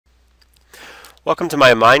Welcome to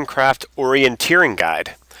my Minecraft Orienteering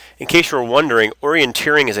guide. In case you're wondering,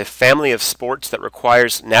 Orienteering is a family of sports that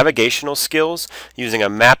requires navigational skills using a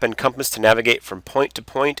map and compass to navigate from point to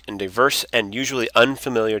point in diverse and usually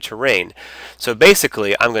unfamiliar terrain. So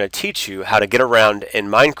basically, I'm going to teach you how to get around in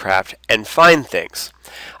Minecraft and find things.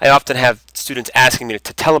 I often have students asking me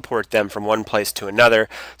to teleport them from one place to another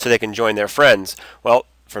so they can join their friends. Well,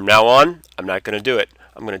 from now on, I'm not going to do it.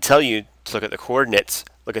 I'm going to tell you to look at the coordinates,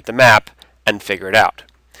 look at the map, and figure it out.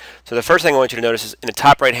 So the first thing I want you to notice is in the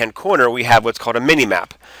top right hand corner we have what's called a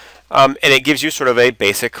minimap. And it gives you sort of a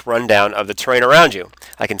basic rundown of the terrain around you.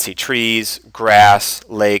 I can see trees, grass,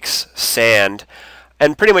 lakes, sand,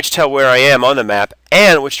 and pretty much tell where I am on the map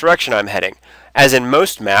and which direction I'm heading. As in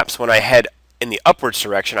most maps, when I head in the upwards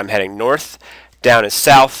direction, I'm heading north, down is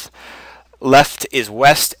south, left is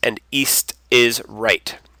west, and east is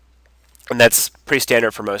right. And that's pretty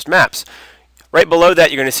standard for most maps. Right below that,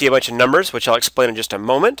 you're going to see a bunch of numbers, which I'll explain in just a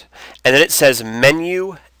moment. And then it says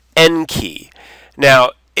menu N key.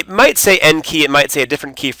 Now, it might say N key, it might say a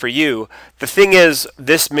different key for you. The thing is,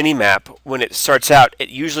 this minimap, when it starts out, it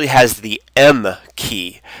usually has the M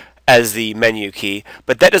key as the menu key,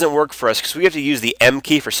 but that doesn't work for us because we have to use the M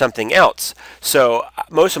key for something else. So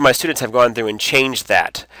most of my students have gone through and changed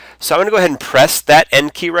that. So I'm going to go ahead and press that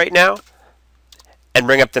N key right now and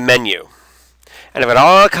bring up the menu. And I've got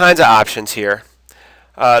all kinds of options here.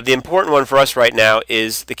 The important one for us right now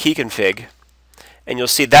is the key config. And you'll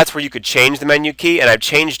see that's where you could change the menu key, and I've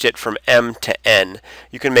changed it from M to N.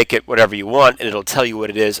 You can make it whatever you want, and it'll tell you what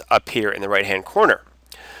it is up here in the right-hand corner.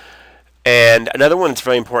 And another one that's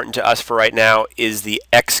very important to us for right now is the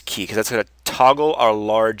X key, because that's going to toggle our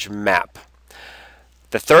large map.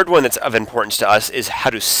 The third one that's of importance to us is how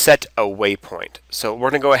to set a waypoint. So we're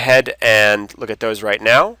going to go ahead and look at those right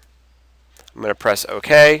now. I'm going to press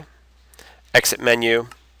OK, exit menu,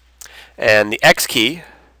 and the X key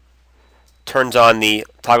toggles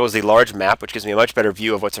the large map, which gives me a much better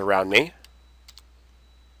view of what's around me.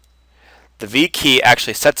 The V key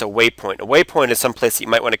actually sets a waypoint. A waypoint is some place that you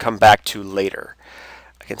might want to come back to later.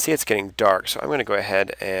 I can see it's getting dark, so I'm going to go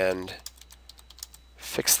ahead and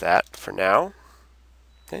fix that for now.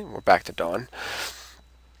 Okay, we're back to dawn.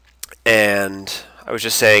 And I was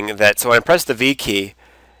just saying that, so when I press the V key,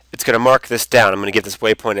 it's going to mark this down. I'm going to give this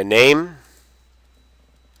waypoint a name.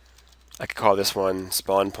 I could call this one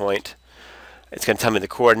spawn point. It's going to tell me the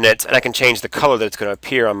coordinates, and I can change the color that it's going to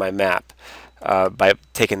appear on my map by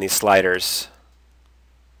taking these sliders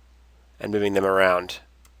and moving them around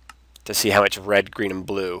to see how much red, green, and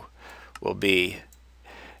blue will be.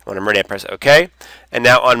 When I'm ready, I press OK. And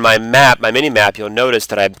now on my map, my mini-map, you'll notice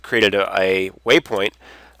that I've created a waypoint.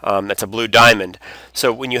 That's a blue diamond.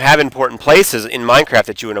 So when you have important places in Minecraft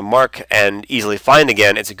that you want to mark and easily find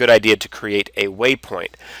again, it's a good idea to create a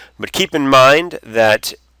waypoint. But keep in mind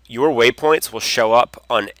that your waypoints will show up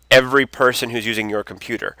on every person who's using your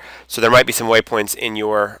computer. So there might be some waypoints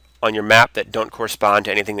on your map that don't correspond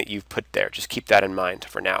to anything that you've put there. Just keep that in mind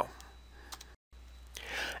for now.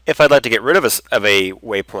 If I'd like to get rid of a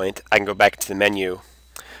waypoint, I can go back to the menu,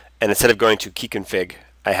 and instead of going to key config,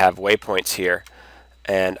 I have waypoints here.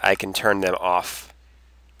 And I can turn them off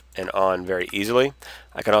and on very easily.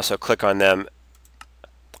 I can also click on them,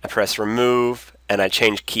 I press remove, and I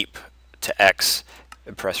change keep to X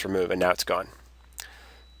and press remove, and now it's gone.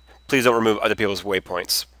 Please don't remove other people's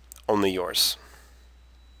waypoints, only yours.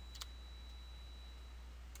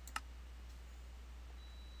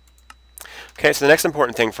 Okay, so the next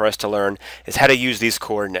important thing for us to learn is how to use these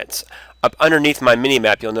coordinates. Up underneath my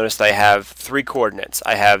mini-map, you'll notice that I have three coordinates.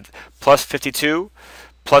 I have plus 52,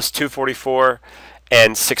 plus 244,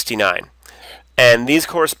 and 69. And these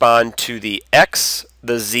correspond to the X,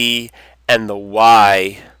 the Z, and the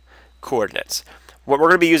Y coordinates. What we're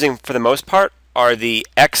going to be using for the most part are the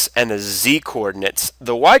X and the Z coordinates.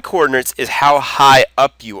 The Y coordinates is how high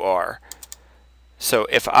up you are. So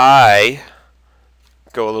if I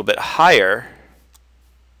go a little bit higher,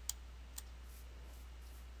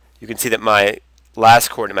 you can see that my last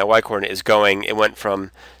coordinate, my Y coordinate, is going, it went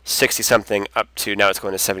from 60 something up to now it's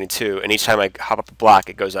going to 72, and each time I hop up a block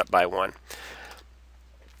it goes up by 1.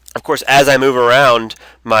 Of course, as I move around,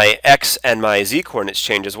 my X and my Z coordinates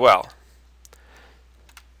change as well.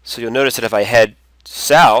 So you'll notice that if I head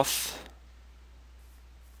south,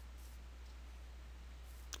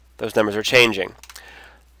 those numbers are changing.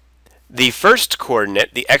 The first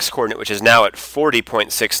coordinate, the X coordinate, which is now at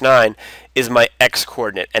 40.69, is my X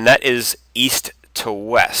coordinate, and that is east to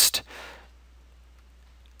west.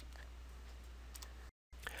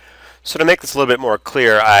 So to make this a little bit more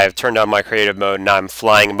clear, I've turned on my creative mode and now I'm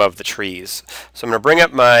flying above the trees. So I'm going to bring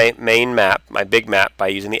up my main map, my big map, by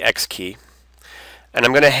using the X key. and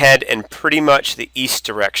I'm going to head in pretty much the east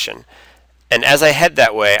direction. And as I head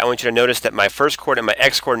that way, I want you to notice that my first coordinate, my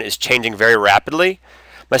x-coordinate, is changing very rapidly.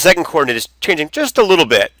 My second coordinate is changing just a little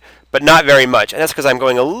bit, but not very much. And that's because I'm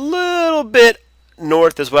going a little bit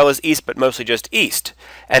north as well as east, but mostly just east.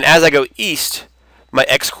 And as I go east, my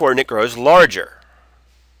x-coordinate grows larger.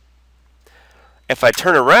 If I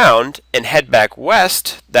turn around and head back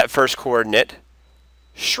west, that first coordinate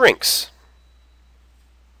shrinks.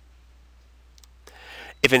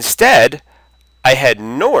 If instead I head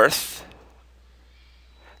north,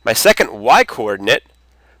 my second y-coordinate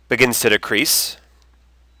begins to decrease.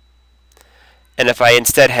 And if I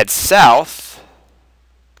instead head south,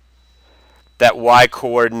 that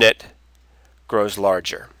y-coordinate grows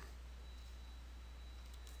larger.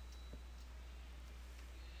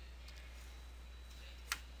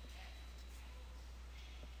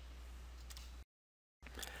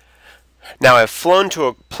 Now I've flown to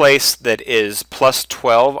a place that is plus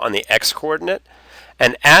 12 on the x-coordinate,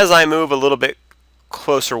 and as I move a little bit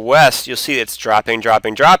closer west, you'll see it's dropping,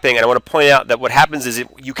 dropping, dropping, and I want to point out that what happens is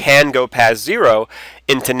you can go past 0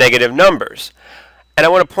 into negative numbers. And I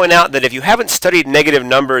want to point out that if you haven't studied negative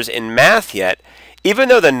numbers in math yet, even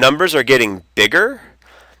though the numbers are getting bigger,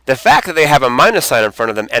 the fact that they have a minus sign in front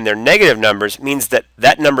of them and they're negative numbers means that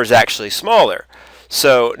that number is actually smaller.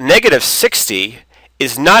 So negative 60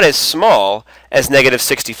 is not as small as negative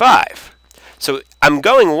 65. So I'm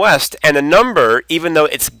going west, and the number, even though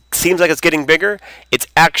it seems like it's getting bigger, it's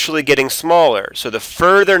actually getting smaller. So the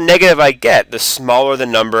further negative I get, the smaller the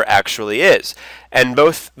number actually is. And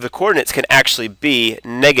both the coordinates can actually be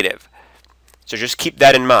negative. So just keep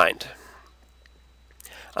that in mind.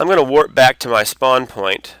 I'm going to warp back to my spawn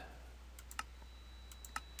point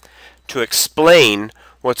to explain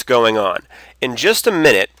what's going on. In just a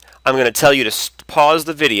minute, I'm going to tell you to pause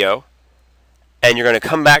the video, and you're going to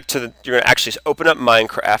come back to you're going to actually open up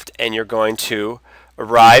Minecraft, and you're going to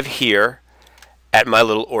arrive here at my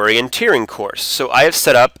little orienteering course. So I have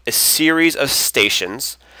set up a series of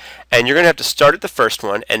stations, and you're going to have to start at the first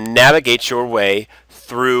one and navigate your way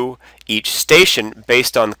through each station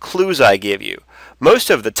based on the clues I give you.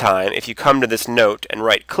 Most of the time, if you come to this note and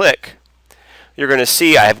right-click, you're going to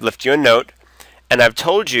see I have left you a note, and I've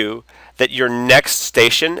told you that your next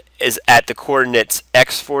station is at the coordinates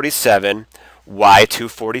x47,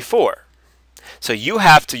 y244. So you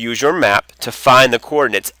have to use your map to find the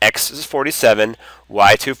coordinates x47,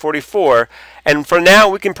 y244, and for now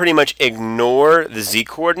we can pretty much ignore the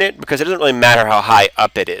z-coordinate because it doesn't really matter how high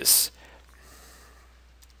up it is.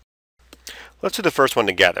 Let's do the first one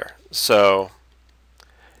together. So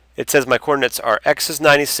it says my coordinates are x is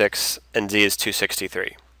 96 and z is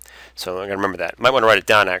 263. So I'm going to remember that. Might want to write it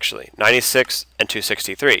down actually. 96 and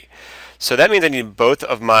 263. So that means I need both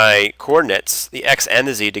of my coordinates, the x and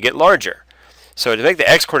the z, to get larger. So to make the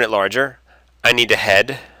x-coordinate larger, I need to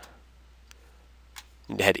head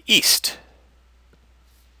east.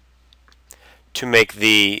 To make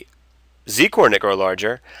the z-coordinate grow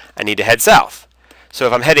larger, I need to head south. So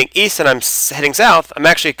if I'm heading east and I'm heading south, I'm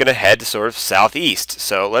actually going to head sort of southeast.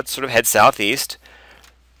 So let's sort of head southeast.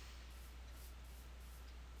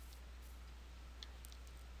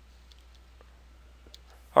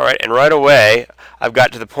 Alright, and right away, I've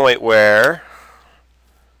got to the point where,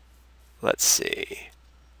 let's see,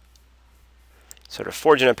 sort of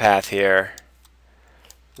forging a path here.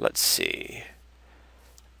 Let's see.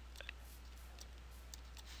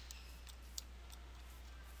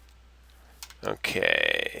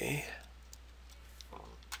 Okay.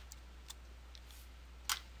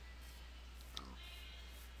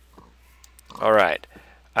 Alright,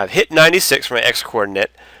 I've hit 96 for my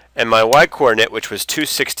x-coordinate. And my y-coordinate, which was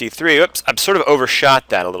 263, oops, I've sort of overshot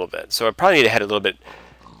that a little bit. So I probably need to head a little bit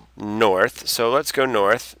north. So let's go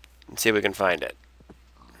north and see if we can find it.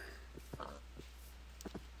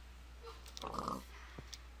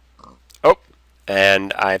 Oh,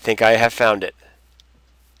 and I think I have found it.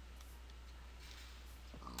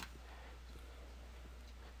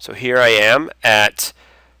 So here I am at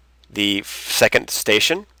the second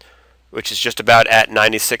station, which is just about at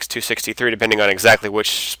 96, 263, depending on exactly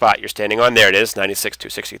which spot you're standing on. There it is, 96,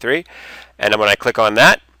 263. And when I click on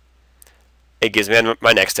that, it gives me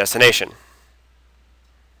my next destination.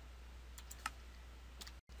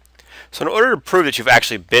 So in order to prove that you've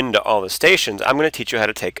actually been to all the stations, I'm going to teach you how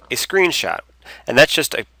to take a screenshot. And that's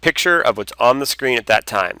just a picture of what's on the screen at that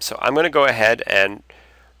time. So I'm going to go ahead and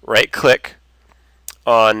right-click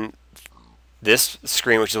on this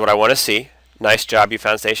screen, which is what I want to see. Nice job, you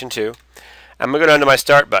found station 2. I'm going to go down to my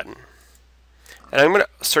start button. And I'm going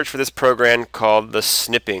to search for this program called the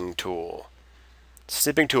snipping tool. The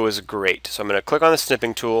snipping tool is great. So I'm going to click on the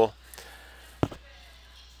snipping tool.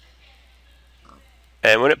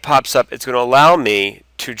 And when it pops up, it's going to allow me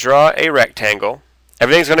to draw a rectangle.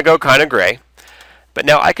 Everything's going to go kind of gray. But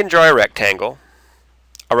now I can draw a rectangle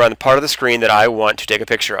around the part of the screen that I want to take a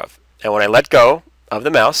picture of. And when I let go of the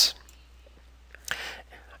mouse,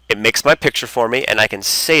 it makes my picture for me and I can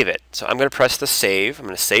save it. So I'm going to press the save. I'm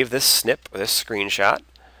going to save this snip or this screenshot.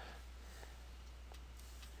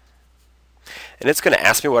 And it's going to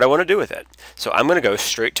ask me what I want to do with it. So I'm going to go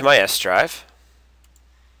straight to my S drive.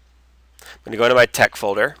 I'm going to go into my tech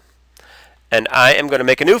folder. And I am going to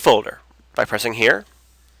make a new folder by pressing here.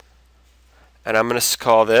 And I'm going to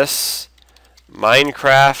call this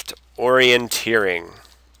Minecraft Orienteering.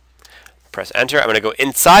 Press enter. I'm going to go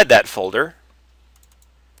inside that folder.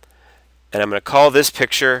 And I'm going to call this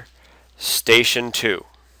picture Station 2.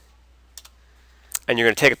 And you're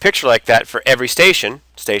going to take a picture like that for every station,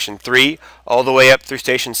 Station 3 all the way up through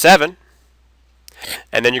Station 7.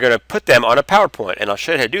 And then you're going to put them on a PowerPoint. And I'll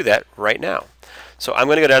show you how to do that right now. So I'm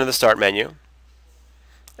going to go down to the Start menu.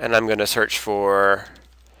 And I'm going to search for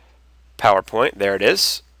PowerPoint. There it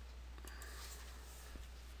is.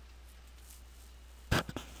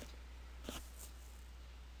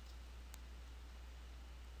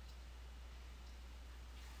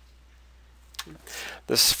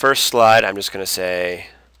 This first slide, I'm just going to say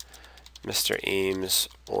Mr. Eames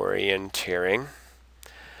Orienteering.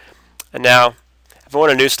 And now, if I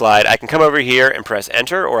want a new slide, I can come over here and press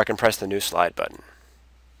enter, or I can press the new slide button.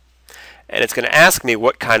 And it's going to ask me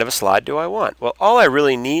what kind of a slide do I want. Well, all I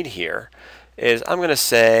really need here is I'm going to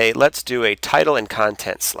say, let's do a title and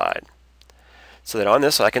content slide. So that on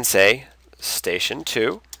this I can say Station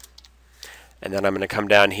 2. And then I'm going to come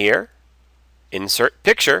down here, insert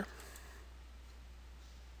picture.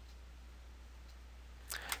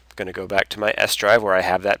 I'm going to go back to my S drive where I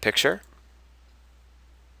have that picture.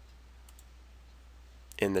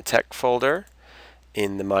 In the tech folder,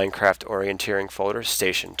 in the Minecraft Orienteering folder,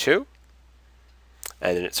 Station 2.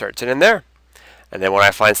 And then it inserts it in there. And then when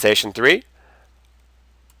I find Station 3,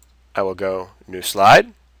 I will go New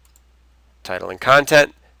Slide, Title and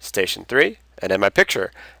Content, Station 3, and then my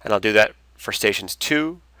picture. And I'll do that for Stations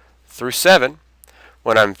 2 through 7.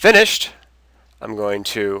 When I'm finished, I'm going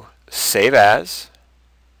to Save As,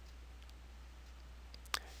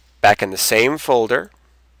 back in the same folder,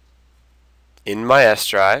 in my S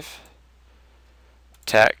drive,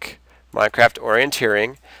 Tech, Minecraft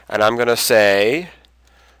Orienteering, and I'm going to say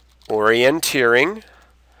Orienteering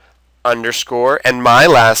underscore and my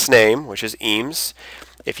last name, which is Eames.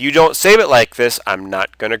 If you don't save it like this, I'm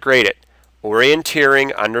not going to grade it.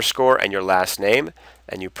 Orienteering underscore and your last name,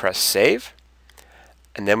 and you press save,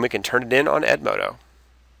 and then we can turn it in on Edmodo.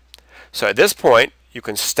 So at this point, you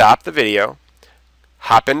can stop the video,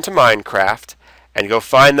 hop into Minecraft, and go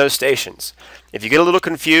find those stations. If you get a little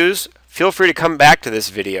confused, feel free to come back to this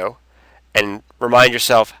video and remind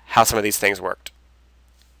yourself how some of these things worked.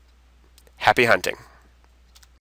 Happy hunting.